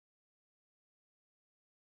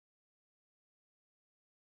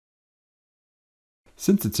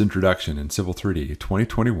Since its introduction in Civil 3D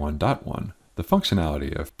 2021.1, the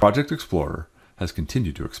functionality of Project Explorer has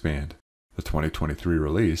continued to expand. The 2023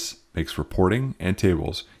 release makes reporting and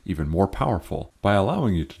tables even more powerful by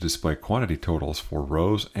allowing you to display quantity totals for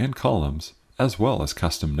rows and columns, as well as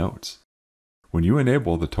custom notes. When you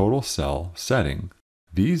enable the total cell setting,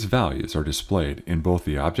 these values are displayed in both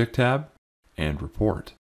the Object tab and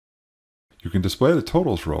Report. You can display the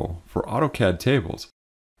totals row for AutoCAD tables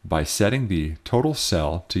by setting the total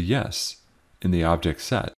cell to yes in the object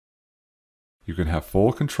set. You can have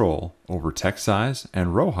full control over text size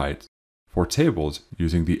and row height for tables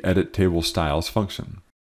using the Edit Table Styles function.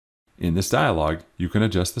 In this dialog, you can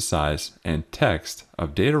adjust the size and text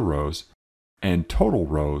of data rows and total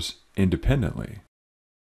rows independently.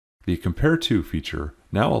 The Compare To feature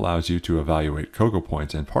now allows you to evaluate COGO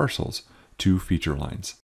points and parcels to feature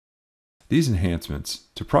lines. These enhancements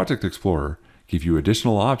to Project Explorer give you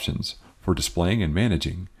additional options for displaying and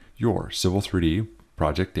managing your Civil 3D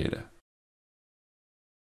project data.